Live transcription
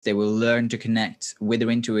They will learn to connect with their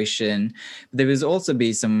intuition. There will also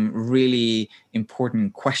be some really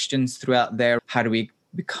important questions throughout there. How do we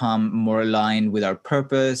become more aligned with our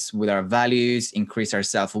purpose, with our values, increase our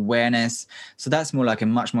self-awareness? So that's more like a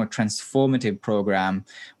much more transformative program,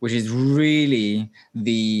 which is really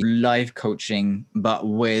the life coaching, but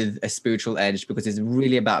with a spiritual edge, because it's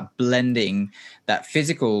really about blending that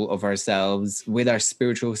physical of ourselves with our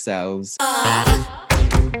spiritual selves.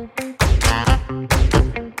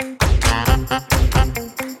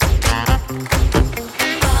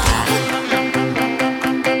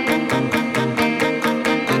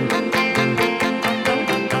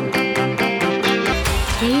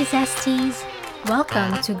 Hey Zesties!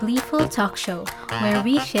 Welcome to Gleeful Talk Show, where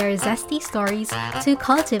we share zesty stories to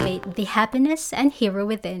cultivate the happiness and hero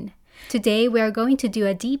within. Today we are going to do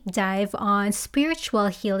a deep dive on spiritual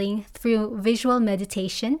healing through visual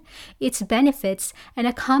meditation, its benefits, and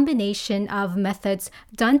a combination of methods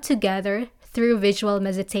done together through visual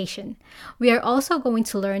meditation. We are also going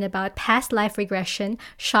to learn about past life regression,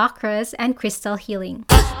 chakras, and crystal healing.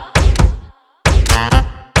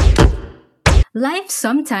 Life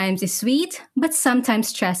sometimes is sweet, but sometimes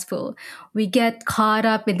stressful. We get caught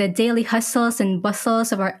up in the daily hustles and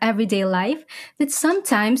bustles of our everyday life that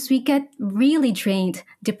sometimes we get really drained,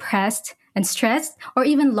 depressed, and stressed, or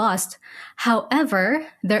even lost. However,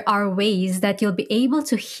 there are ways that you'll be able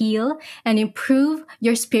to heal and improve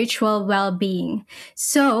your spiritual well-being.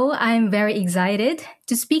 So I'm very excited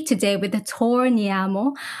to speak today with Dr.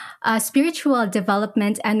 Njamo, a spiritual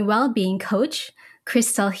development and well-being coach,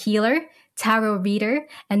 crystal healer, tarot reader,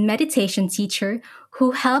 and meditation teacher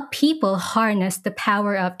who help people harness the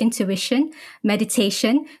power of intuition,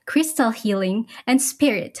 meditation, crystal healing, and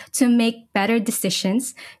spirit to make better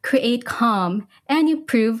decisions, create calm, and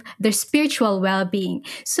improve their spiritual well-being.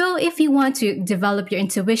 So if you want to develop your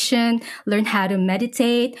intuition, learn how to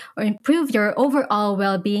meditate, or improve your overall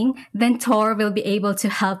well-being, then Tor will be able to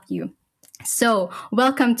help you. So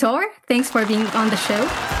welcome, Tor. Thanks for being on the show.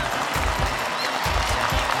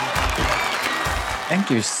 Thank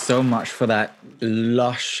you so much for that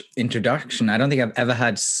lush introduction. I don't think I've ever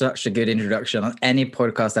had such a good introduction on any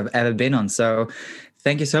podcast I've ever been on. So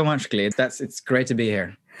thank you so much, Glee. It's great to be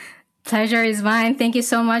here. Pleasure is mine. Thank you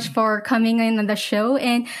so much for coming in on the show.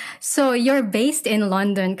 And so you're based in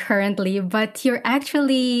London currently, but you're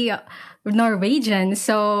actually Norwegian.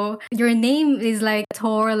 So your name is like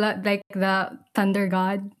Thor, like the thunder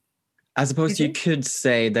god. I suppose you could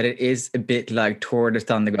say that it is a bit like Tor the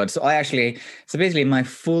Thunder God. So basically my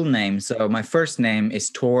full name. So my first name is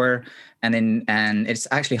Tor, and it's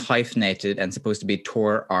actually hyphenated and supposed to be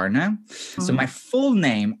Tor Arne. So my full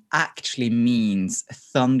name actually means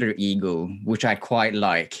Thunder Eagle, which I quite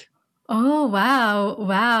like. Oh, wow.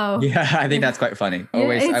 Wow. Yeah, I think that's quite funny.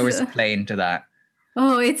 I always play into that.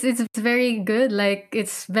 Oh, it's very good. Like,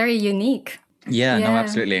 it's very unique. Yeah, no,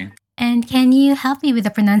 absolutely. And can you help me with the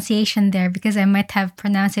pronunciation there? Because I might have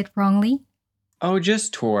pronounced it wrongly. Oh,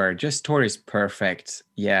 just Tor. Just Tor is perfect.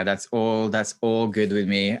 Yeah, that's all good with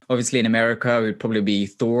me. Obviously, in America, it would probably be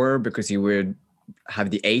Thor because you would have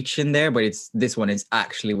the H in there, but this one is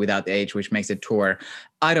actually without the H, which makes it Tor.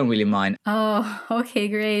 I don't really mind. Oh, okay,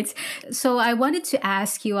 great. So I wanted to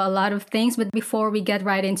ask you a lot of things, but before we get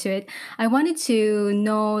right into it, I wanted to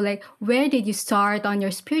know, like, where did you start on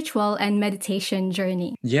your spiritual and meditation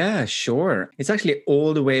journey? Yeah, sure. It's actually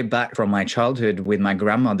all the way back from my childhood with my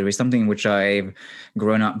grandmother. It's something which I've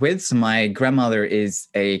grown up with. So my grandmother is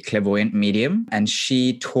a clairvoyant medium, and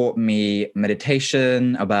she taught me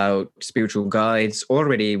meditation, about spiritual guides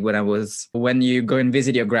already when you go and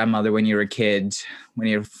visit your grandmother when you're a kid, when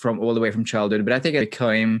you're all the way from childhood. But I think I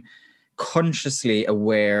became consciously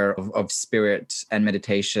aware of spirit and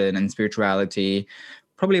meditation and spirituality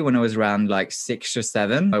probably when I was around like 6 or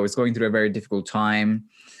 7. I was going through a very difficult time,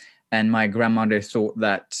 and my grandmother thought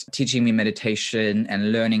that teaching me meditation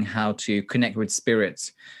and learning how to connect with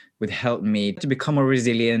spirits would help me to become more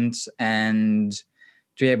resilient and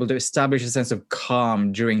to be able to establish a sense of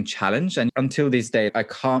calm during challenge. And until this day, I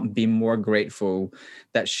can't be more grateful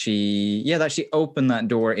that she opened that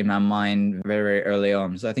door in my mind very, very early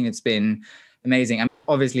on. So I think it's been amazing. And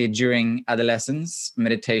obviously during adolescence,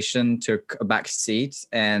 meditation took a back seat,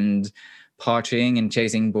 and partying and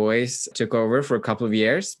chasing boys took over for a couple of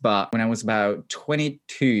years. But when I was about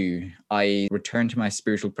 22, I returned to my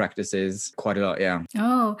spiritual practices quite a lot, yeah.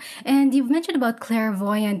 Oh, and you've mentioned about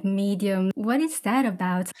clairvoyant medium. What is that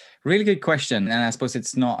about? Really good question. And I suppose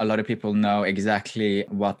it's not a lot of people know exactly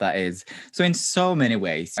what that is. So in so many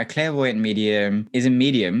ways, a clairvoyant medium is a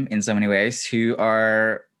medium in so many ways who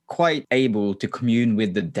are quite able to commune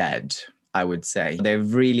with the dead. I would say. They're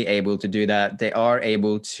really able to do that. They are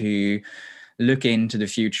able to look into the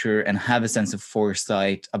future and have a sense of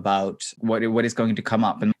foresight about what is going to come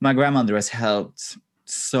up. And my grandmother has helped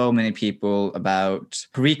so many people about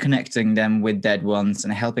reconnecting them with dead ones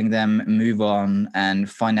and helping them move on and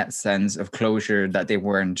find that sense of closure that they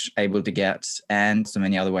weren't able to get, and so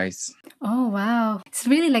many other ways. Oh, wow. It's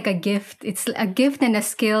really like a gift. It's a gift and a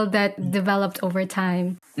skill that developed over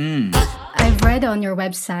time. I've read on your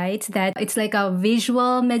website that it's like a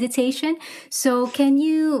visual meditation. So, can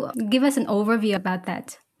you give us an overview about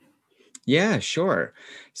that? Yeah, sure.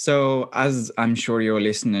 So, as I'm sure your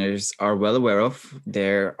listeners are well aware of,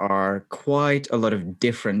 there are quite a lot of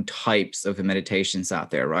different types of meditations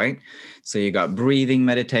out there, right? So, you got breathing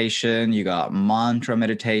meditation, you got mantra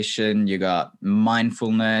meditation, you got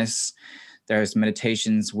mindfulness. There's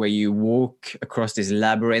meditations where you walk across this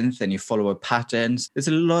labyrinth and you follow a pattern. There's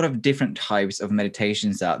a lot of different types of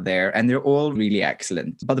meditations out there, and they're all really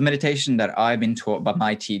excellent. But the meditation that I've been taught by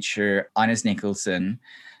my teacher, Ines Nicholson,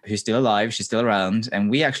 who's still alive, she's still around, and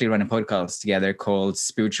we actually run a podcast together called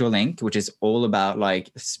Spiritual Link, which is all about like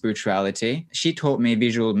spirituality. She taught me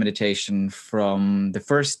visual meditation from the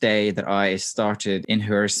first day that I started in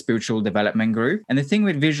her spiritual development group. And the thing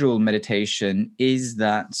with visual meditation is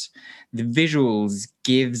that the visuals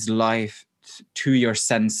gives life to your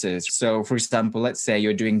senses. So for example, let's say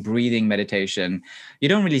you're doing breathing meditation. You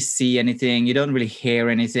don't really see anything, you don't really hear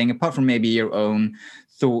anything apart from maybe your own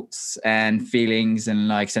thoughts and feelings and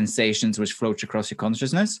like sensations which float across your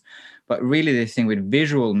consciousness. But really the thing with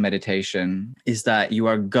visual meditation is that you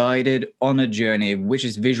are guided on a journey which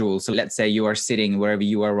is visual. So let's say you are sitting wherever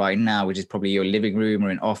you are right now, which is probably your living room or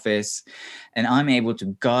an office, and I'm able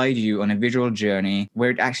to guide you on a visual journey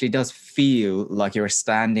where it actually does feel like you're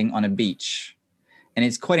standing on a beach. And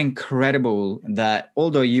it's quite incredible that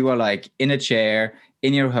although you are like in a chair,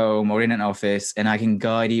 in your home or in an office, and I can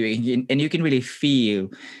guide you and you can really feel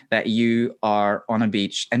that you are on a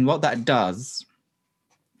beach. And what that does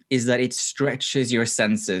is that it stretches your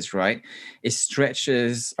senses, right? It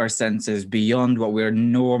stretches our senses beyond what we're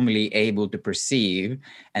normally able to perceive.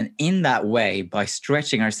 And in that way, by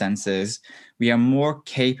stretching our senses, we are more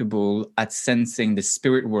capable at sensing the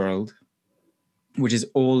spirit world, which is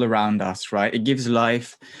all around us, right? It gives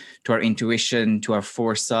life to our intuition, to our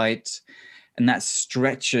foresight, and that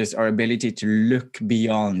stretches our ability to look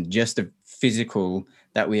beyond just the physical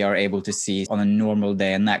that we are able to see on a normal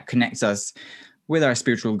day. And that connects us with our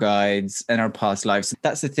spiritual guides and our past lives.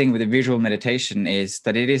 That's the thing with the visual meditation, is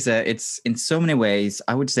that it's in so many ways,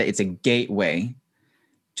 I would say it's a gateway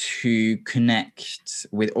to connect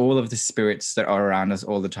with all of the spirits that are around us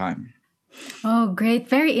all the time. Oh, great.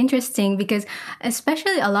 Very interesting because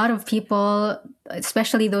especially a lot of people,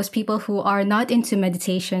 especially those people who are not into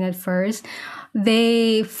meditation at first,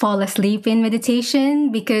 they fall asleep in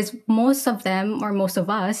meditation because most of them, or most of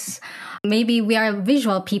us, maybe we are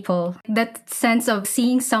visual people. That sense of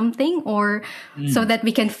seeing something or so that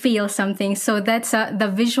we can feel something. So that's the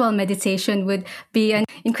visual meditation would be an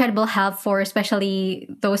incredible help for especially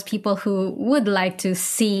those people who would like to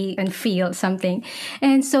see and feel something.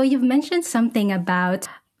 And so you've mentioned something about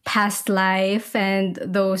past life and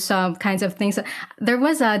those kinds of things. There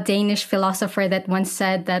was a Danish philosopher that once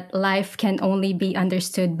said that life can only be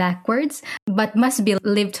understood backwards, but must be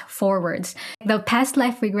lived forwards. The past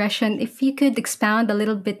life regression, if you could expound a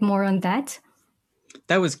little bit more on that.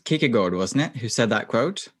 That was Kierkegaard, wasn't it, who said that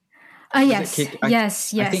quote? Yes,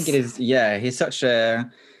 yes, I think it is. Yeah, he's such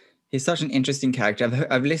an interesting character.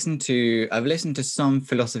 I've listened to some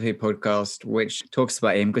philosophy podcast which talks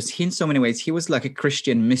about him because in so many ways he was like a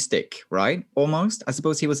Christian mystic, right? Almost, I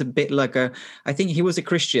suppose he was a bit like I think he was a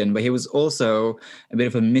Christian, but he was also a bit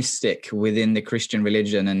of a mystic within the Christian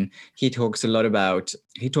religion, and he talks a lot about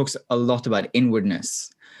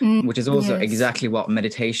inwardness, which is also yes. exactly what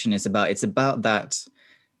meditation is about. It's about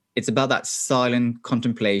that silent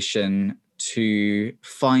contemplation to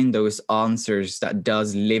find those answers that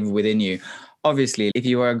does live within you. Obviously, if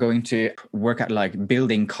you are going to work at like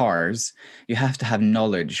building cars, you have to have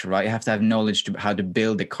knowledge, right? You have to have knowledge to how to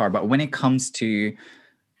build a car. But when it comes to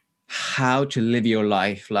how to live your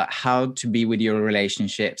life, like how to be with your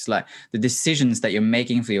relationships, like the decisions that you're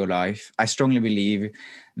making for your life, I strongly believe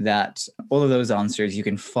that all of those answers you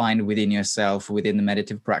can find within yourself, within the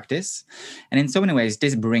meditative practice. And in so many ways,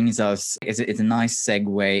 this brings us, it's a nice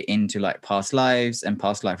segue into like past lives and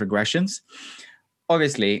past life regressions.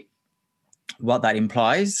 Obviously, what that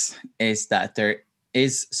implies is that there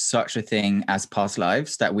is such a thing as past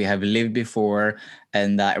lives, that we have lived before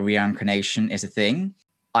and that reincarnation is a thing.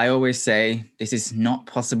 I always say this is not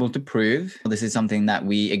possible to prove. This is something that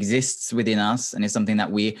we exists within us and it's something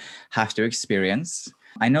that we have to experience.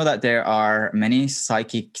 I know that there are many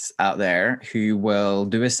psychics out there who will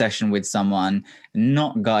do a session with someone,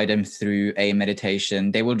 not guide them through a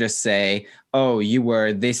meditation. They will just say, oh, you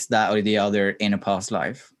were this, that, or the other in a past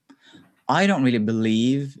life. I don't really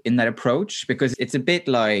believe in that approach because it's a bit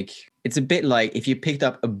like if you picked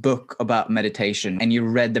up a book about meditation and you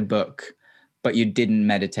read the book, but you didn't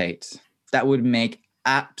meditate. That would make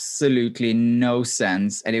absolutely no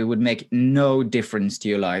sense and it would make no difference to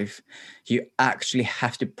your life. You actually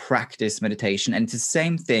have to practice meditation. And it's the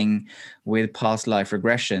same thing with past life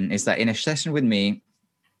regression, is that in a session with me,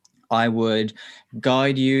 I would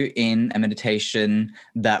guide you in a meditation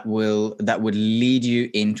that would lead you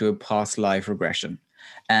into a past life regression.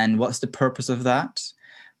 And what's the purpose of that?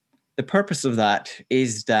 The purpose of that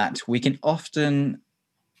is that we can often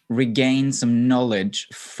regain some knowledge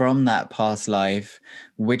from that past life,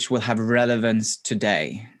 which will have relevance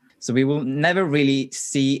today. So we will never really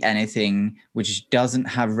see anything which doesn't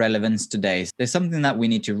have relevance today. There's something that we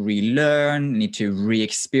need to relearn, need to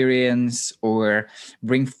re-experience, or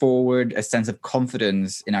bring forward a sense of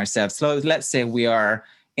confidence in ourselves. So let's say we are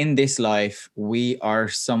in this life, we are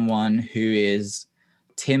someone who is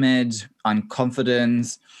timid,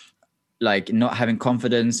 unconfident, like not having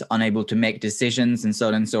confidence, unable to make decisions, and so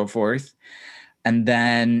on and so forth. And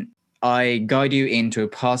then I guide you into a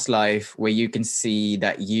past life where you can see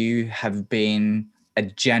that you have been a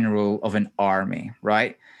general of an army,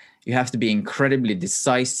 right? You have to be incredibly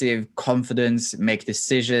decisive, confident, make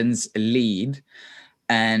decisions, lead.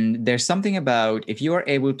 And there's something about if you are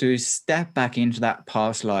able to step back into that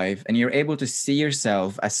past life and you're able to see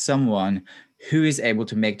yourself as someone who is able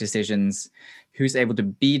to make decisions, who's able to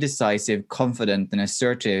be decisive, confident, and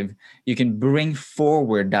assertive, you can bring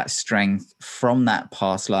forward that strength from that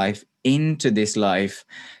past life into this life.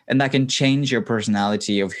 And that can change your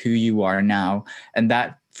personality of who you are now. And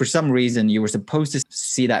that for some reason you were supposed to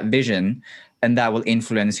see that vision, and that will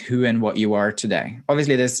influence who and what you are today.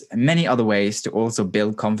 Obviously, there's many other ways to also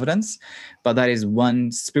build confidence, but that is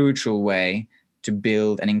one spiritual way to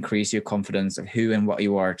build and increase your confidence of who and what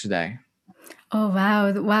you are today. Oh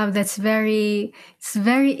wow, wow, it's very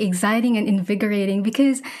exciting and invigorating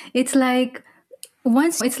because it's like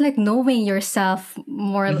once it's like knowing yourself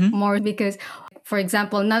more because for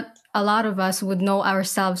example, not a lot of us would know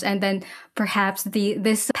ourselves, and then perhaps the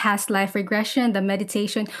this past life regression, the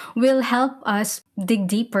meditation will help us dig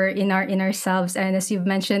deeper in ourselves, and as you've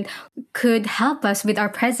mentioned, could help us with our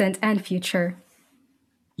present and future.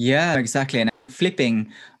 Yeah, exactly. And flipping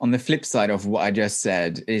on the flip side of what I just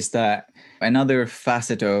said is that another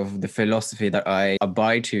facet of the philosophy that I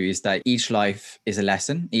abide to is that each life is a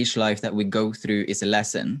lesson. Each life that we go through is a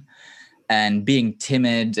lesson. And being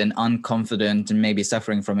timid and unconfident and maybe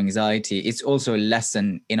suffering from anxiety, it's also a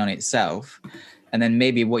lesson in on itself. And then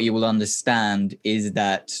maybe what you will understand is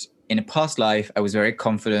that in a past life, I was very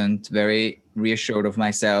confident, very reassured of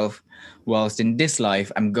myself, whilst in this life,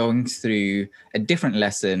 I'm going through a different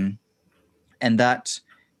lesson, and that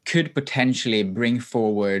could potentially bring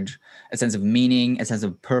forward a sense of meaning, a sense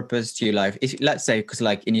of purpose to your life. If, let's say, because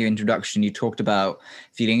like in your introduction, you talked about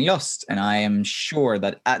feeling lost. And I am sure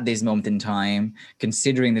that at this moment in time,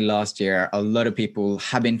 considering the last year, a lot of people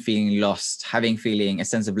have been feeling lost, feeling a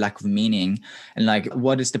sense of lack of meaning. And like,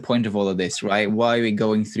 what is the point of all of this, right? Why are we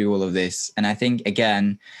going through all of this? And I think,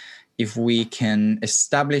 again, if we can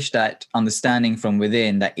establish that understanding from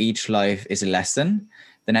within that each life is a lesson,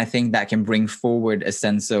 then I think that can bring forward a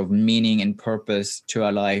sense of meaning and purpose to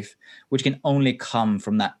our life, which can only come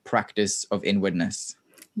from that practice of inwardness.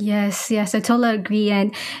 Yes, yes, I totally agree.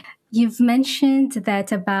 And you've mentioned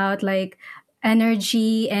that about like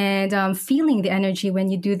energy and feeling the energy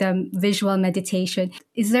when you do the visual meditation.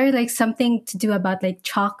 Is there like something to do about like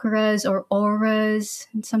chakras or auras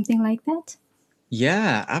and something like that?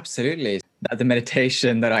 Yeah, absolutely. That the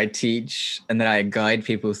meditation that I teach and that I guide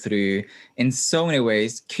people through in so many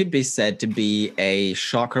ways could be said to be a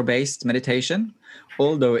chakra based meditation.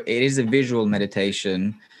 Although it is a visual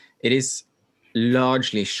meditation, it is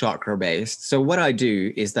largely chakra based. So, what I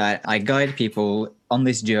do is that I guide people on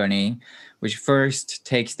this journey, which first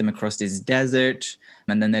takes them across this desert,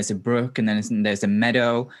 and then there's a brook, and then there's a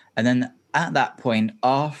meadow. And then at that point,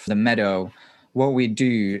 off the meadow, what we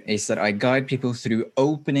do is that I guide people through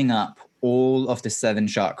opening up all of the seven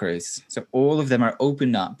chakras. So all of them are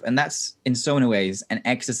opened up. And that's in so many ways an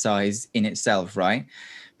exercise in itself, right?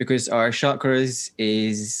 because our chakras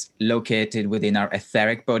is located within our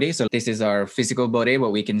etheric body. So this is our physical body,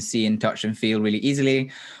 what we can see and touch and feel really easily.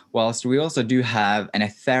 Whilst we also do have an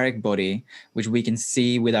etheric body, which we can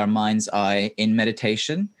see with our mind's eye in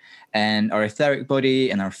meditation. And our etheric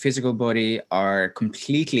body and our physical body are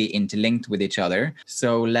completely interlinked with each other.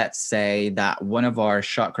 So let's say that one of our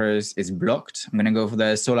chakras is blocked. I'm going to go for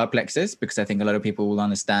the solar plexus because I think a lot of people will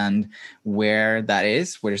understand where that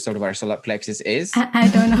is, where sort of our solar plexus is. I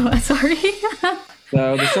don't know. Sorry.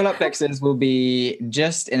 So the solar plexus will be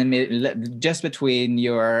just in the middle, just between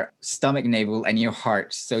your stomach navel and your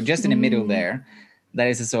heart. So just in the middle there. That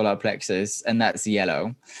is the solar plexus, and that's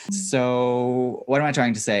yellow. So what am I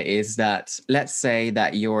trying to say is that let's say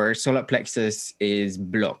that your solar plexus is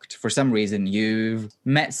blocked. For some reason, you've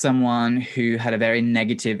met someone who had a very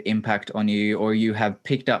negative impact on you, or you have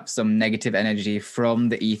picked up some negative energy from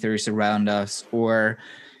the ethers around us, or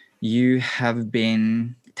you have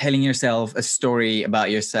been telling yourself a story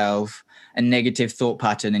about yourself, a negative thought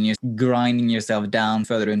pattern, and you're grinding yourself down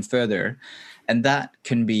further and further. And that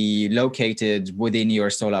can be located within your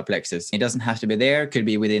solar plexus. It doesn't have to be there. It could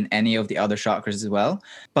be within any of the other chakras as well.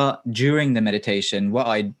 But during the meditation, what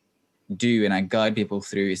I do and I guide people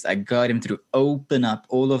through is I guide them through open up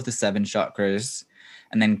all of the 7 chakras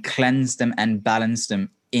and then cleanse them and balance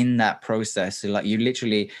them in that process. So like you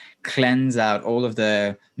literally cleanse out all of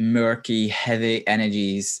the murky, heavy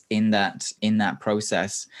energies in that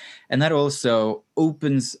process. And that also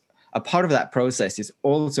opens a part of that process is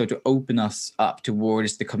also to open us up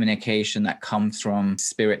towards the communication that comes from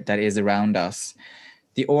spirit that is around us.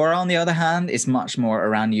 The aura, on the other hand, is much more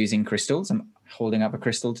around using crystals. I'm holding up a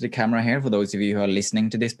crystal to the camera here for those of you who are listening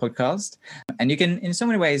to this podcast. And you can, in so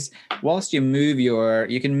many ways, whilst you can move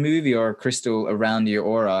your crystal around your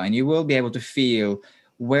aura, and you will be able to feel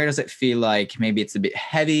where does it feel like maybe it's a bit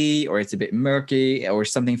heavy or it's a bit murky or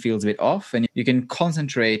something feels a bit off. And you can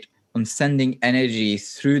concentrate on sending energy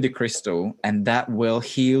through the crystal, and that will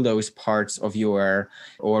heal those parts of your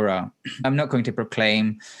aura. I'm not going to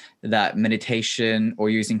proclaim that meditation or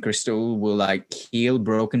using crystal will like heal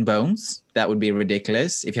broken bones. That would be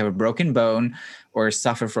ridiculous. If you have a broken bone or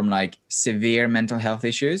suffer from like severe mental health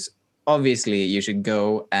issues, obviously you should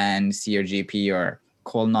go and see your GP or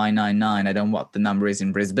call 999. I don't know what the number is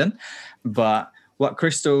in Brisbane, but what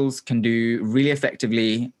crystals can do really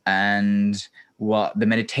effectively and what the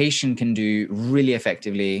meditation can do really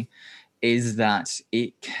effectively is that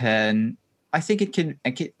it can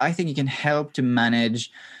help to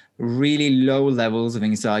manage really low levels of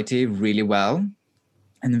anxiety really well.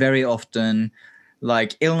 And very often,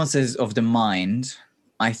 like illnesses of the mind,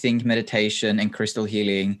 I think meditation and crystal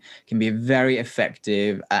healing can be very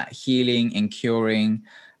effective at healing and curing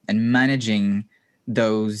and managing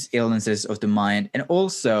those illnesses of the mind. And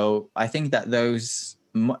also, I think that those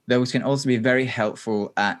can also be very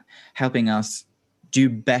helpful at helping us do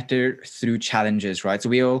better through challenges, right?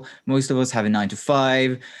 So most of us have a 9 to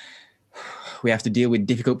 5. We have to deal with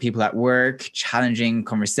difficult people at work, challenging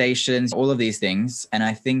conversations, all of these things. And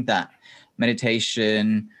I think that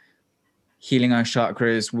meditation, healing our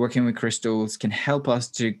chakras, working with crystals can help us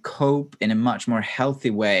to cope in a much more healthy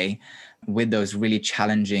way with those really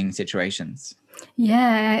challenging situations.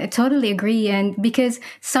 Yeah, I totally agree. And because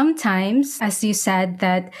sometimes, as you said,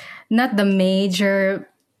 that not the major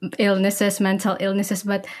illnesses, mental illnesses,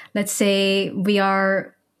 but let's say we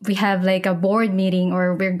have like a board meeting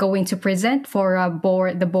or we're going to present for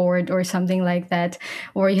the board or something like that,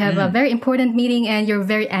 or you have a very important meeting and you're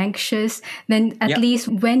very anxious, then at least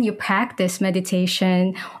when you practice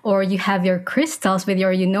meditation or you have your crystals with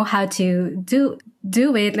you know how to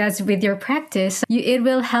do it as with your practice, it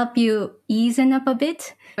will help you easen up a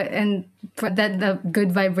bit and for that the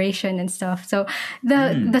good vibration and stuff. So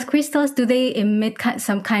the crystals, do they emit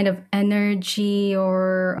some kind of energy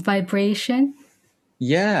or vibration?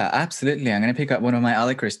 Yeah, absolutely. I'm going to pick up one of my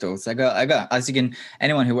other crystals. I got,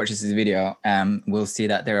 anyone who watches this video will see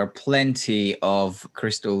that there are plenty of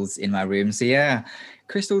crystals in my room. So yeah,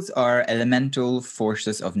 crystals are elemental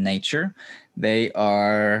forces of nature. They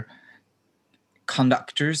are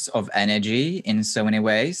conductors of energy in so many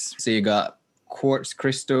ways. So you got quartz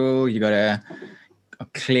crystal, you got a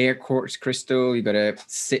clear quartz crystal, you got a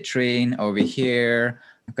citrine over here,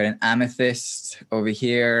 I've got an amethyst over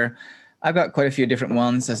here. I've got quite a few different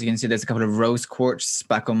ones. As you can see, there's a couple of rose quartz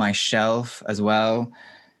back on my shelf as well.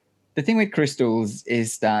 The thing with crystals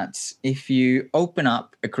is that if you open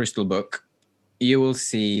up a crystal book, you will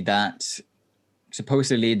see that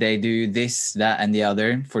supposedly they do this, that, and the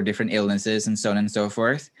other for different illnesses and so on and so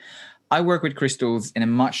forth. I work with crystals in a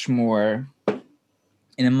much more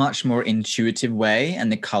in a much more intuitive way,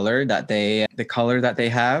 and the color that they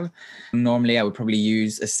have. Normally, I would probably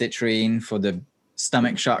use a citrine for the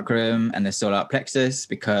stomach chakra and the solar plexus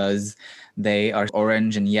because they are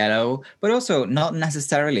orange and yellow, but also not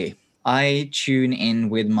necessarily. I tune in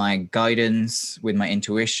with my guidance, with my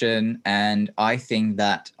intuition, and I think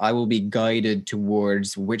that I will be guided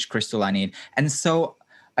towards which crystal I need. And so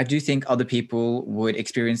I do think other people would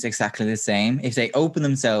experience exactly the same if they open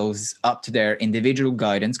themselves up to their individual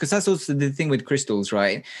guidance, because that's also the thing with crystals,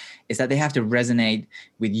 right? Is that they have to resonate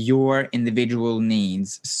with your individual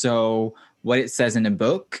needs. So what it says in a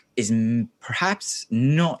book is perhaps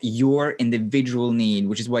not your individual need,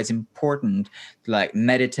 which is why it's important to like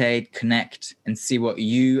meditate, connect, and see what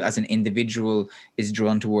you as an individual is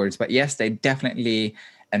drawn towards. But yes, they definitely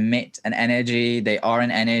emit an energy. They are an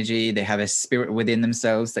energy. They have a spirit within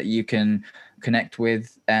themselves that you can connect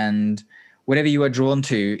with. And whatever you are drawn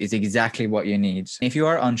to is exactly what you need. If you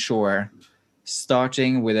are unsure,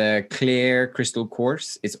 starting with a clear crystal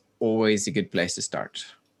quartz is always a good place to start.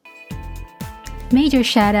 Major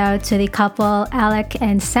shout out to the couple Alec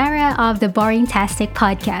and Sarah of the Boring-tastic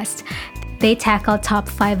podcast. They tackle top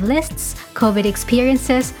 5 lists, COVID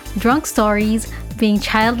experiences, drunk stories, being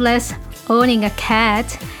childless, owning a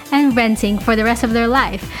cat, and renting for the rest of their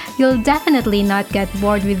life. You'll definitely not get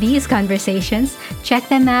bored with these conversations. Check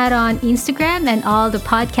them out on Instagram and all the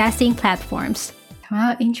podcasting platforms.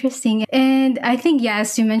 Wow, interesting. And I think, yeah,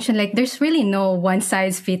 as you mentioned, like there's really no one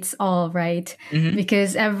size fits all, right? Mm-hmm.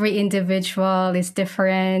 Because every individual is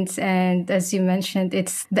different. And as you mentioned,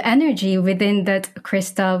 it's the energy within that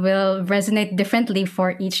crystal will resonate differently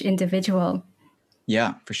for each individual.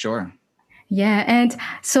 Yeah, for sure. Yeah. And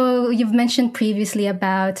so you've mentioned previously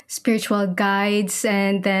about spiritual guides,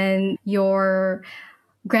 and then your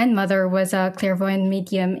grandmother was a clairvoyant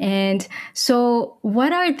medium. And so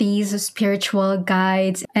what are these spiritual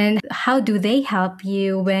guides and how do they help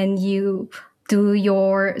you when you do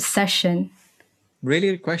your session?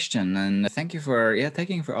 Really good question. And thank you for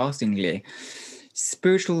asking, Lee.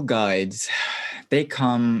 Spiritual guides, they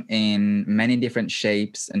come in many different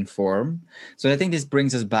shapes and form. So I think this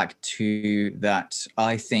brings us back to that.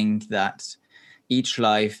 I think that each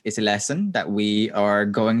life is a lesson that we are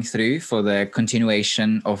going through for the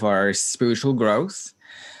continuation of our spiritual growth.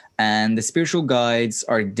 And the spiritual guides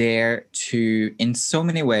are there to, in so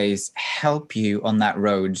many ways, help you on that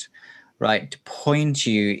road, right? To point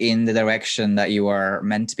you in the direction that you are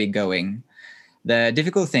meant to be going. The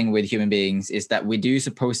difficult thing with human beings is that we do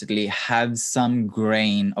supposedly have some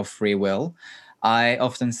grain of free will. I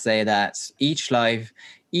often say that each life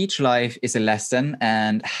is a lesson,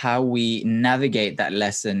 and how we navigate that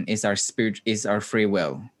lesson is our free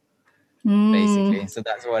will, basically. So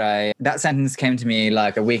that's that sentence came to me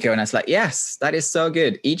like a week ago, and I was like, yes, that is so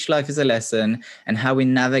good. Each life is a lesson, and how we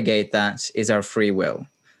navigate that is our free will.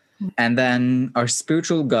 And then our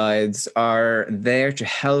spiritual guides are there to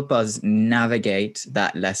help us navigate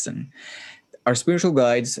that lesson. Our spiritual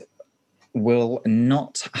guides will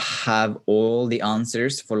not have all the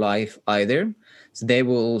answers for life either. So they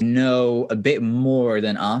will know a bit more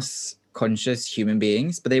than us conscious human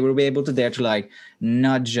beings, but they will be able to dare to like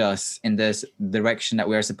nudge us in this direction that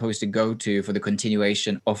we are supposed to go to for the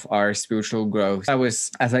continuation of our spiritual growth.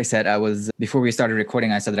 Before we started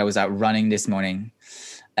recording, I said that I was out running this morning.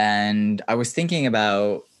 And I was thinking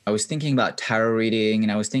about tarot reading,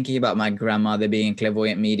 and I was thinking about my grandmother being a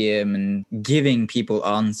clairvoyant medium and giving people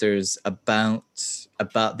answers about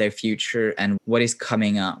their future and what is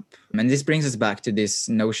coming up. And this brings us back to this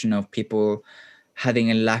notion of people having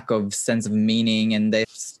a lack of sense of meaning, and they're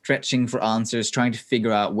stretching for answers, trying to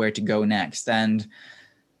figure out where to go next. And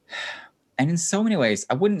in so many ways,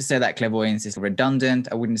 I wouldn't say that clairvoyance is redundant.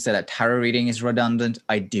 I wouldn't say that tarot reading is redundant.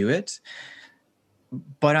 I do it.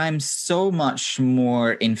 But I'm so much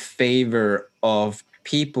more in favor of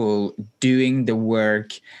people doing the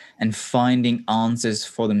work and finding answers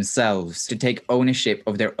for themselves, to take ownership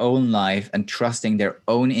of their own life and trusting their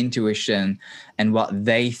own intuition and what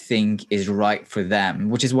they think is right for them.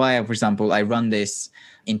 Which is why, for example, I run this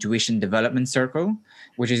intuition development circle,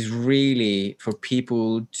 which is really for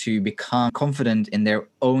people to become confident in their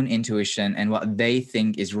own intuition and what they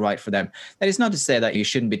think is right for them. That is not to say that you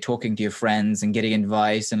shouldn't be talking to your friends and getting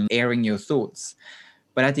advice and airing your thoughts.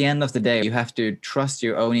 But at the end of the day, you have to trust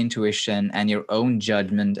your own intuition and your own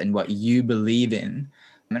judgment and what you believe in,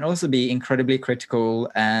 and also be incredibly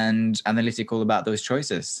critical and analytical about those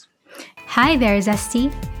choices. Hi there,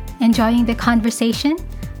 Zesty. Enjoying the conversation?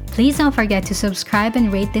 Please don't forget to subscribe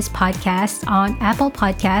and rate this podcast on Apple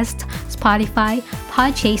Podcasts, Spotify,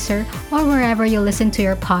 Podchaser, or wherever you listen to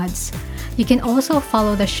your pods. You can also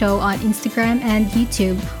follow the show on Instagram and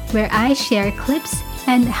YouTube, where I share clips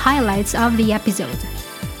and highlights of the episode.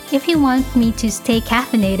 If you want me to stay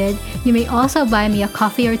caffeinated, you may also buy me a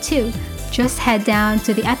coffee or two. Just head down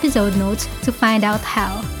to the episode notes to find out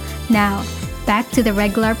how. Now, back to the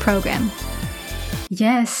regular program.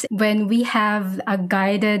 Yes, when we have a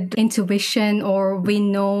guided intuition or we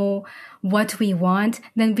know what we want,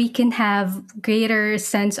 then we can have greater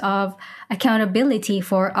sense of accountability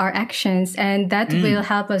for our actions, and that will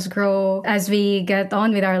help us grow as we get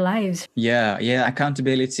on with our lives. Yeah,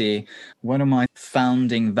 accountability. One of my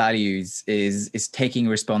founding values is taking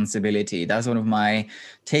responsibility. That's one of my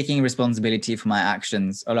taking responsibility for my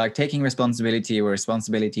actions, or like taking responsibility where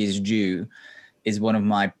responsibility is due, is one of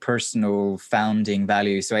my personal founding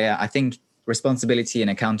values. So yeah, I think responsibility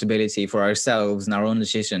and accountability for ourselves and our own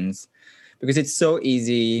decisions, because it's so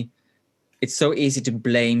easy to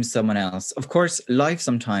blame someone else. Of course, life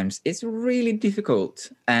sometimes is really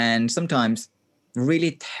difficult, and sometimes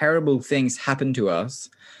really terrible things happen to us,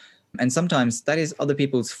 and sometimes that is other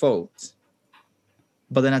people's fault.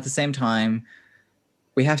 But then at the same time,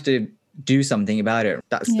 we have to do something about it.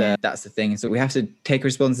 That's the thing. So we have to take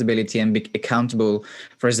responsibility and be accountable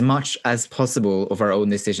for as much as possible of our own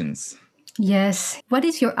decisions. Yes. What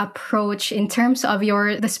is your approach in terms of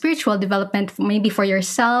the spiritual development, maybe for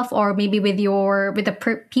yourself or maybe with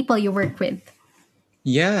the people you work with?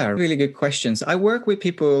 Yeah, really good questions. I work with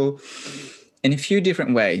people in a few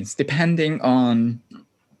different ways, depending on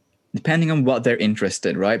what they're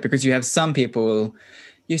interested, right? Because you have some people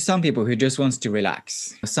who just wants to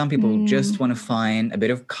relax. Some people just want to find a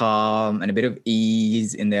bit of calm and a bit of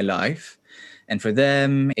ease in their life. And for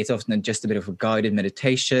them, it's often just a bit of a guided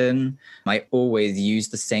meditation. I always use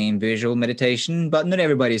the same visual meditation, but not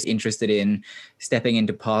everybody's interested in stepping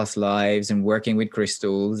into past lives and working with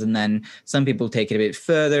crystals. And then some people take it a bit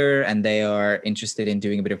further and they are interested in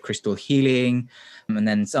doing a bit of crystal healing. And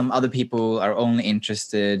then some other people are only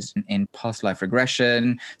interested in past life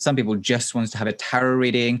regression. Some people just want to have a tarot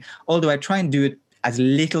reading, although I try and do it as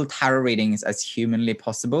little tarot readings as humanly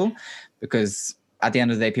possible, because at the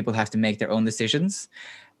end of the day, people have to make their own decisions.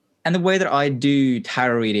 And the way that I do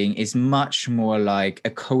tarot reading is much more like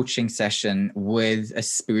a coaching session with a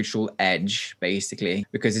spiritual edge, basically,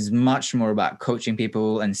 because it's much more about coaching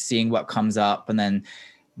people and seeing what comes up and then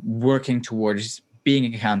working towards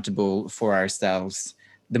being accountable for ourselves.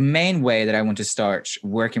 The main way that I want to start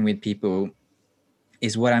working with people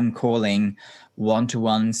is what I'm calling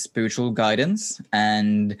one-to-one spiritual guidance.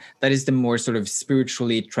 And that is the more sort of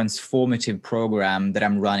spiritually transformative program that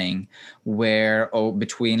I'm running, where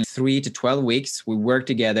between 3 to 12 weeks, we work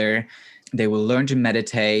together. They will learn to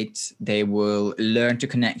meditate. They will learn to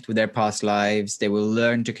connect with their past lives. They will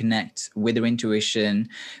learn to connect with their intuition.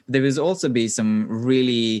 There will also be some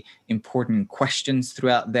really important questions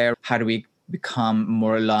throughout there. How do we become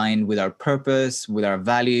more aligned with our purpose, with our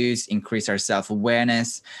values, increase our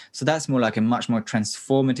self-awareness? So that's more like a much more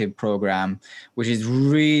transformative program, which is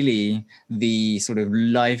really the sort of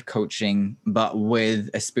life coaching, but with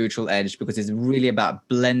a spiritual edge, because it's really about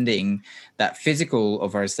blending that physical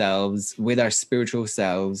of ourselves with our spiritual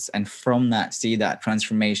selves, and from that, see that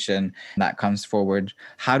transformation that comes forward.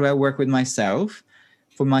 How do I work with myself?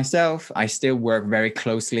 For myself, I still work very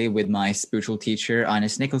closely with my spiritual teacher,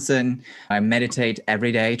 Ines Nicholson. I meditate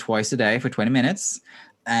every day, twice a day for 20 minutes.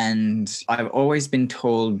 And I've always been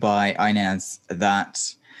told by Ines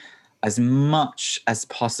that as much as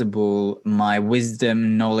possible, my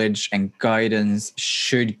wisdom, knowledge, and guidance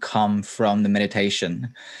should come from the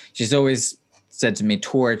meditation. She's always said to me,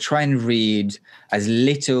 Tor, try and read as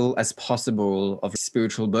little as possible of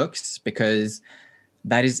spiritual books, because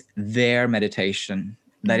that is their meditation.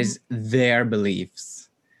 That is their beliefs.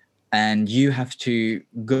 And you have to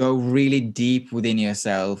go really deep within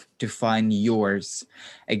yourself to find yours.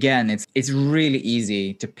 Again, it's really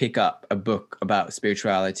easy to pick up a book about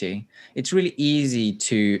spirituality. It's really easy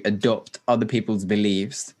to adopt other people's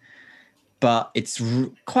beliefs. But it's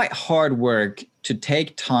quite hard work to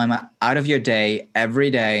take time out of your day,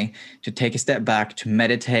 every day, to take a step back, to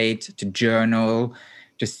meditate, to journal,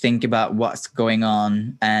 to think about what's going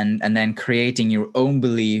on, and then creating your own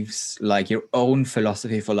beliefs, like your own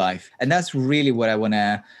philosophy for life. And that's really what I want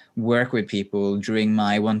to work with people during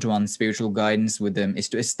my one-to-one spiritual guidance with them, is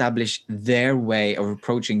to establish their way of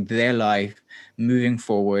approaching their life, moving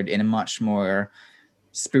forward in a much more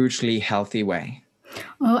spiritually healthy way.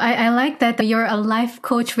 Oh, I like that you're a life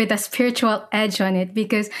coach with a spiritual edge on it,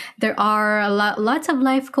 because there are lots of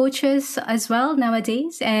life coaches as well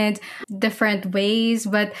nowadays and different ways.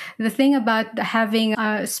 But the thing about having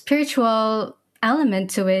a spiritual element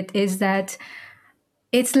to it is that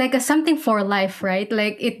it's like a something for life, right?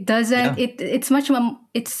 Like it doesn't Yeah.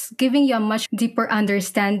 it's giving you a much deeper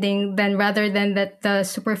understanding than rather than that the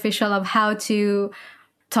superficial of how to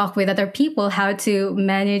talk with other people, how to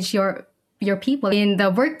manage your people in the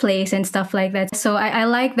workplace and stuff like that. So I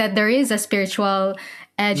like that there is a spiritual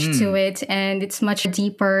edge to Mm. it, and it's much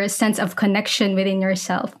deeper sense of connection within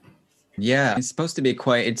yourself. Yeah. It's supposed to be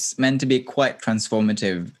it's meant to be quite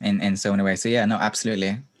transformative in so many ways. So yeah, no,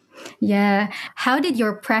 absolutely. Yeah. How did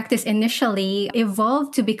your practice initially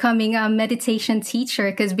evolve to becoming a meditation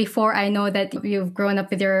teacher? Because before I know that you've grown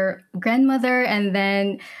up with your grandmother, and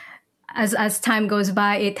then as time goes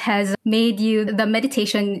by, it has made you the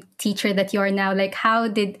meditation teacher that you are now. Like, how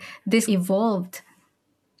did this evolved?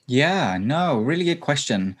 Yeah, no, really good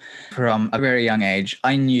question. From a very young age,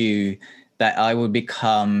 I knew that I would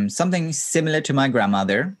become something similar to my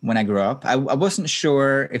grandmother when I grew up. I wasn't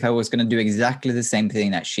sure if I was going to do exactly the same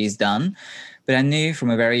thing that she's done, but I knew from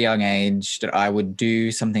a very young age that I would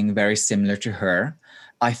do something very similar to her.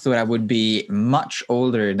 I thought I would be much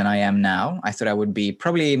older than I am now. I thought I would be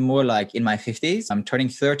probably more like in my 50s. I'm turning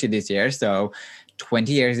 30 this year, so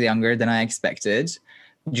 20 years younger than I expected.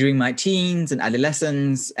 During my teens and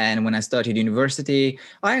adolescence, and when I started university,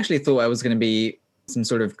 I actually thought I was going to be some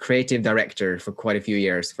sort of creative director for quite a few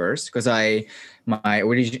years first, because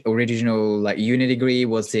original like uni degree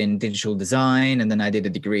was in digital design, and then I did a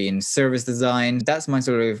degree in service design. That's my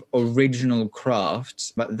sort of original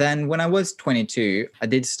craft. But then when I was 22, I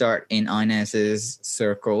did start in Inez's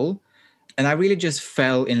circle, and I really just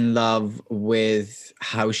fell in love with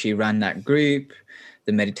how she ran that group,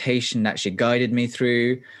 the meditation that she guided me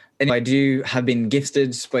through. And I do have been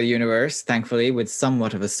gifted by the universe, thankfully, with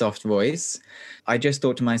somewhat of a soft voice. I just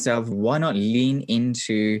thought to myself, why not lean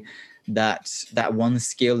into that one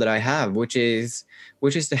skill that I have, which is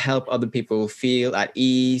to help other people feel at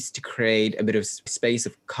ease, to create a bit of space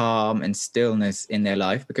of calm and stillness in their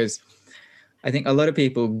life. Because I think a lot of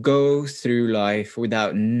people go through life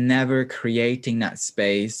without never creating that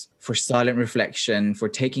space for silent reflection, for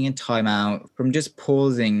taking a time out, from just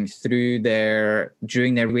pausing during their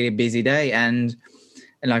really busy day. And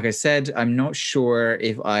like I said, I'm not sure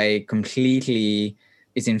if I completely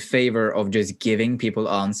is in favor of just giving people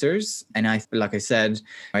answers. And like I said,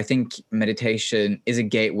 I think meditation is a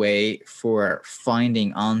gateway for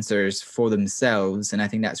finding answers for themselves. And I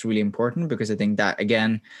think that's really important, because I think that,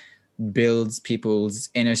 again, builds people's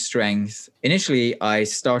inner strength. Initially, I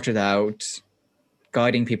started out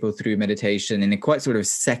guiding people through meditation in a quite sort of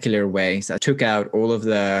secular way. So I took out all of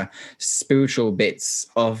the spiritual bits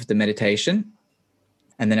of the meditation.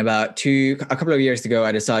 And then a couple of years ago,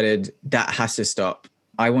 I decided that has to stop.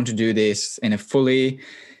 I want to do this in a fully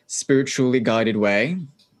spiritually guided way.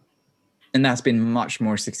 And that's been much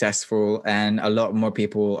more successful. And a lot more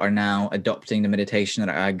people are now adopting the meditation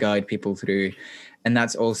that I guide people through. And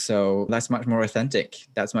that's much more authentic.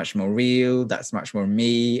 That's much more real. That's much more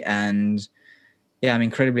me. And yeah, I'm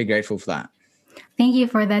incredibly grateful for that. Thank you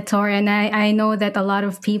for that, Tor. And I know that a lot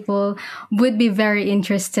of people would be very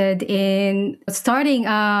interested in starting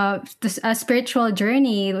a spiritual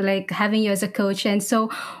journey, like having you as a coach. And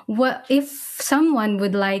so, what if someone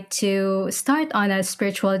would like to start on a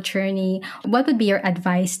spiritual journey? What would be your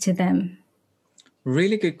advice to them?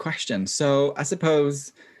 Really good question. So I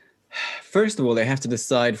suppose, first of all, they have to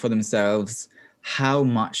decide for themselves, how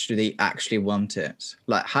much do they actually want it?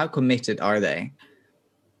 Like, how committed are they?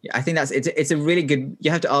 Yeah, I think it's a really good. You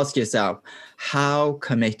have to ask yourself, how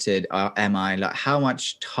committed am I? Like, how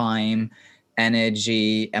much time,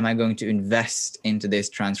 energy am I going to invest into this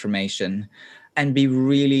transformation? And be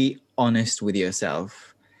really honest with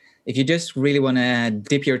yourself. If you just really want to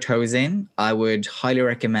dip your toes in, I would highly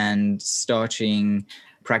recommend starting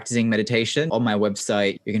practicing meditation. On my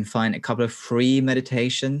website, you can find a couple of free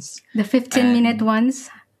meditations. The 15-minute And ones?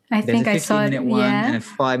 I there's a think I saw it. 15-minute one and Yeah. a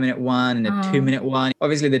 5-minute one and a Oh. 2-minute one.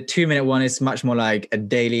 Obviously, the 2-minute one is much more like a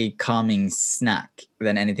daily calming snack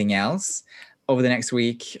than anything else. Over the next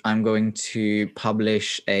week, I'm going to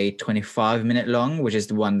publish a 25-minute long, which is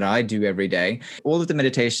the one that I do every day. All of the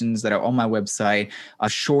meditations that are on my website are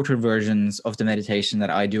shorter versions of the meditation that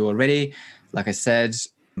I do already. Like I said,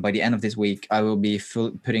 by the end of this week, I will be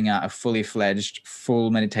putting out a fully fledged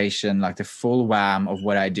full meditation, like the full wham of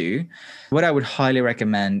what I do. What I would highly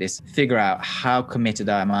recommend is figure out, how committed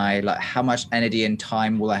am I? Like, how much energy and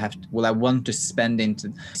time will I want to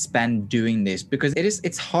spend doing this? Because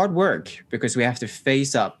it's hard work, because we have to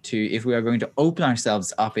face up to, if we are going to open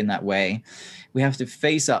ourselves up in that way, we have to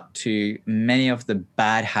face up to many of the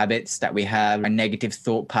bad habits that we have, our negative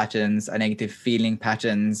thought patterns, our negative feeling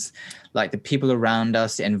patterns, like the people around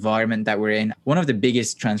us, the environment that we're in. One of the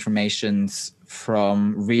biggest transformations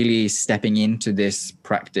from really stepping into this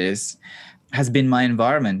practice has been my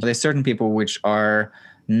environment. There's certain people which are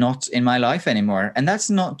not in my life anymore. And that's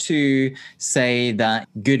not to say that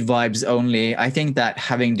good vibes only. I think that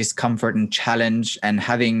having discomfort and challenge and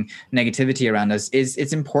having negativity around us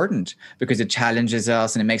it's important because it challenges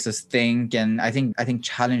us and it makes us think. And I think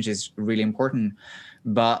challenge is really important.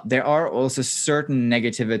 But there are also certain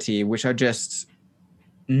negativity which are just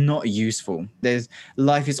not useful.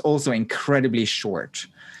 Life is also incredibly short.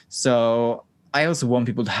 So I also want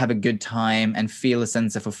people to have a good time and feel a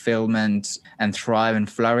sense of fulfillment and thrive and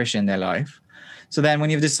flourish in their life. So then when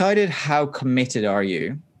you've decided how committed are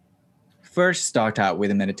you, first start out with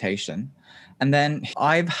a meditation. And then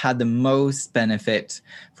I've had the most benefit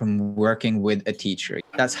from working with a teacher.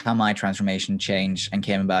 That's how my transformation changed and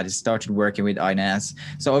came about. It started working with Inez.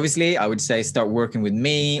 So obviously I would say start working with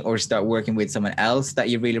me or start working with someone else that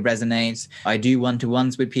you really resonates. I do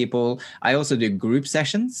one-to-ones with people. I also do group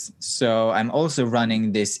sessions. So I'm also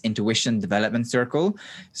running this intuition development circle.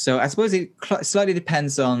 So I suppose it slightly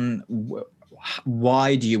depends on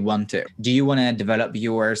why do you want it? Do you want to develop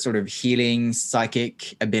your sort of healing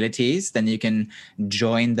psychic abilities? Then you can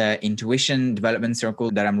join the intuition development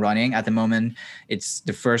circle that I'm running at the moment. It's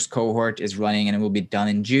the first cohort is running and it will be done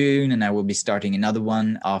in June, and I will be starting another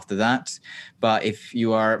one after that. But if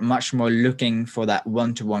you are much more looking for that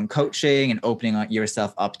one-to-one coaching and opening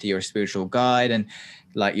yourself up to your spiritual guide and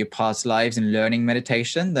like your past lives and learning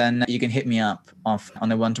meditation, then you can hit me up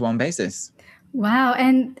on a one-to-one basis. Wow.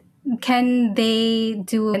 And can they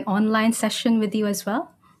do an online session with you as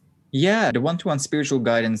well? Yeah, the one-to-one spiritual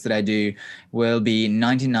guidance that I do will be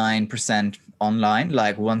 99% online,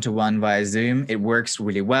 like one-to-one via Zoom. It works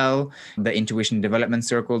really well. The intuition development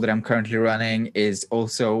circle that I'm currently running is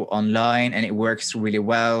also online and it works really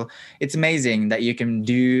well. It's amazing that you can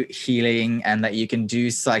do healing and that you can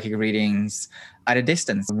do psychic readings at a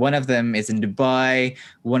distance. One of them is in Dubai,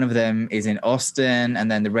 one of them is in Austin, and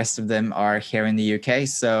then the rest of them are here in the UK.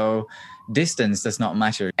 So distance does not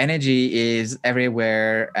matter. Energy is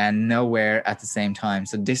everywhere and nowhere at the same time.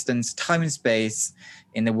 So distance, time and space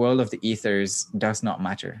in the world of the ethers does not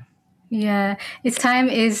matter. Yeah,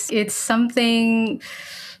 it's something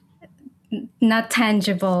not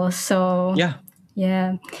tangible. So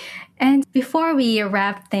yeah. And before we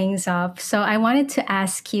wrap things up, so I wanted to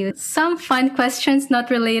ask you some fun questions not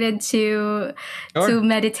related to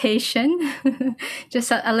meditation,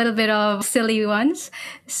 just a little bit of silly ones.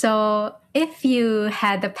 So if you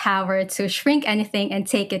had the power to shrink anything and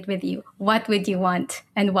take it with you, what would you want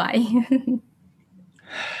and why?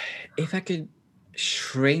 If I could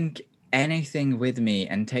shrink anything with me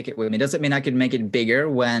and take it with me, does it mean I could make it bigger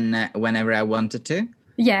whenever I wanted to?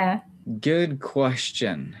 Yeah. Good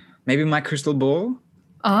question. Maybe my crystal ball?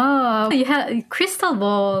 Oh, you have a crystal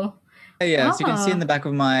ball. Yeah, so you can see in the back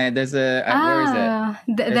of my, there's a, where is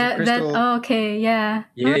it? That, okay, yeah.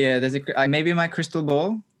 Yeah, there's maybe my crystal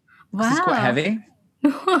ball. Wow. It's quite heavy.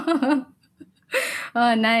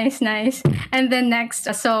 Oh, nice. And then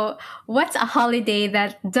next, so what's a holiday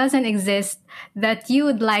that doesn't exist that you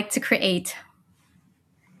would like to create?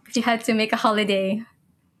 If you had to make a holiday.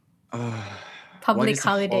 Public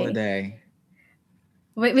holiday.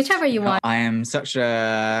 Whichever you want. I am such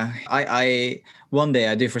a I one day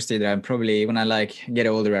I do foresee that I'm probably, when I get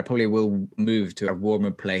older, I probably will move to a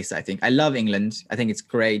warmer place. I think I love England. I think it's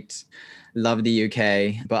great. Love the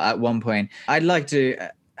UK, but at one point I'd like to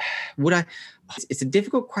it's a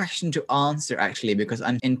difficult question to answer actually, because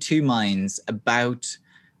I'm in two minds about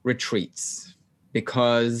retreats,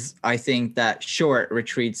 because I think that short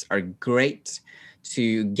retreats are great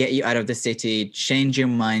to get you out of the city, change your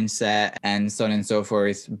mindset, and so on and so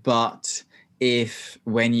forth. But if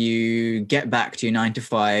when you get back to your 9 to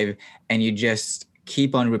 5 and you just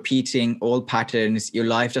keep on repeating old patterns, your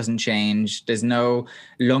life doesn't change, there's no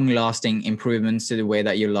long-lasting improvements to the way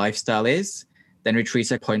that your lifestyle is, then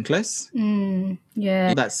retreats are pointless.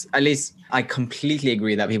 Yeah. That's, at least I completely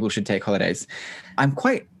agree that people should take holidays. I'm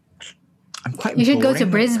quite you should go to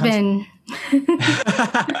Brisbane.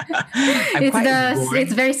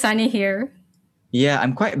 It's very sunny here. Yeah,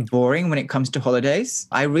 I'm quite boring when it comes to holidays.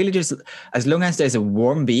 I really just, as long as there's a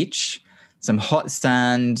warm beach, some hot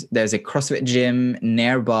sand, there's a CrossFit gym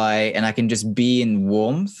nearby, and I can just be in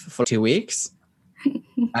warmth for 2 weeks.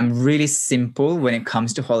 I'm really simple when it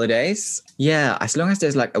comes to holidays. Yeah, as long as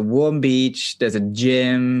there's a warm beach, there's a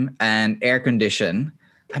gym and air condition,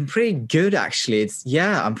 I'm pretty good actually.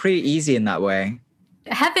 I'm pretty easy in that way.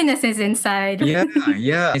 Happiness is inside. Yeah.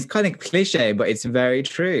 It's kind of cliche, but it's very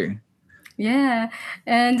true. Yeah.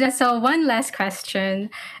 And so, one last question.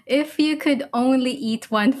 If you could only eat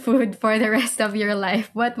one food for the rest of your life,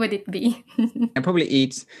 what would it be? I probably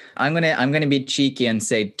eat. I'm gonna be cheeky and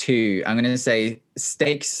say two. I'm gonna say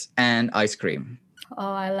steaks and ice cream.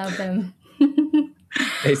 Oh, I love them.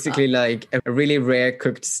 Basically, like a really rare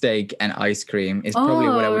cooked steak and ice cream is probably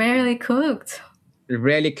what I Oh, would. rarely cooked.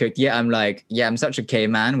 Rarely cooked. Yeah, I'm such a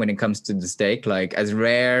caveman when it comes to the steak. Like as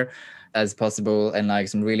rare as possible, and like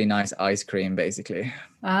some really nice ice cream, basically.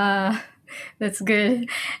 Ah, that's good.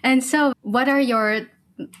 And so, what are your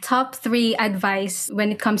top three advice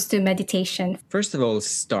when it comes to meditation? First of all,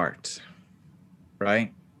 start.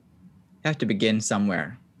 Right. You have to begin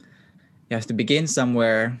somewhere. You have to begin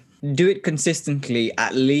somewhere. Do it consistently,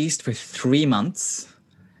 at least for 3 months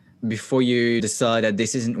before you decide that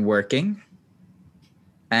this isn't working.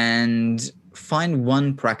 And find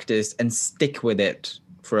one practice and stick with it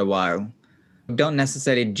for a while. Don't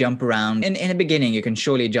necessarily jump around. In the beginning, you can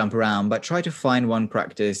surely jump around, but try to find one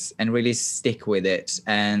practice and really stick with it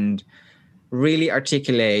and really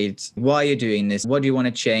articulate why you're doing this. What do you want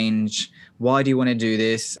to change? Why do you want to do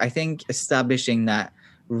this? I think establishing that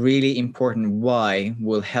really important why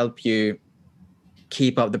will help you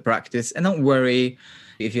keep up the practice. And don't worry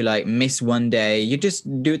if you like miss one day, you just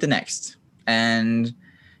do it the next. And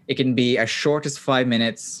it can be as short as 5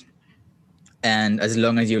 minutes. And as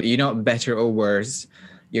long as you're not better or worse,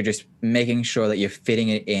 you're just making sure that you're fitting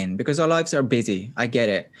it in, because our lives are busy. I get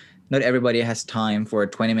it. Not everybody has time for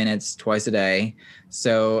 20 minutes twice a day.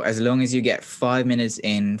 So as long as you get 5 minutes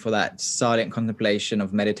in for that silent contemplation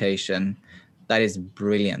of meditation, that is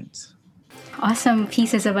brilliant. Awesome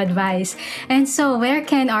pieces of advice. And so, where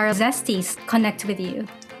can our Zesties connect with you?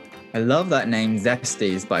 I love that name,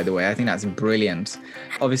 Zesties, by the way. I think that's brilliant.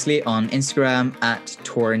 Obviously on Instagram at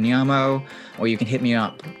Njamo, or you can hit me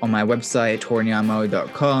up on my website,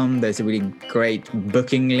 njamo.com. There's a really great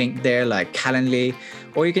booking link there, like Calendly,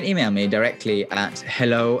 or you can email me directly at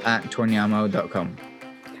hello@torniamo.com.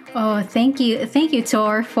 Oh, thank you. Thank you,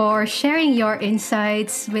 Tor, for sharing your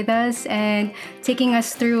insights with us and taking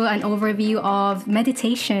us through an overview of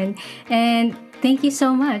meditation. And thank you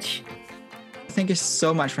so much. Thank you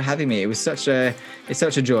so much for having me. It's such a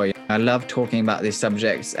joy. I love talking about these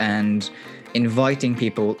subjects and inviting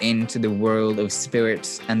people into the world of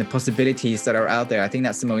spirit and the possibilities that are out there. I think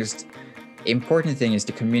that's the most important thing, is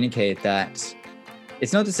to communicate that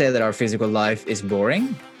it's not to say that our physical life is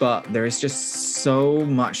boring, but there is just so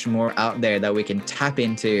much more out there that we can tap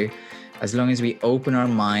into as long as we open our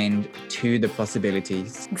mind to the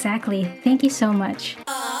possibilities. Exactly. Thank you so much.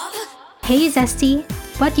 Hey Zesty,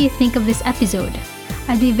 what do you think of this episode?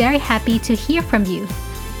 I'd be very happy to hear from you.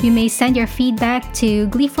 You may send your feedback to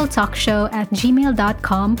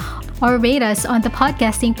gleefultalkshow@gmail.com or rate us on the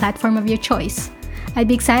podcasting platform of your choice. I'd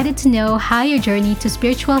be excited to know how your journey to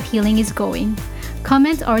spiritual healing is going.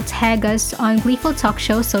 Comment or tag us on Gleeful Talk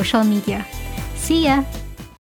Show social media. See ya!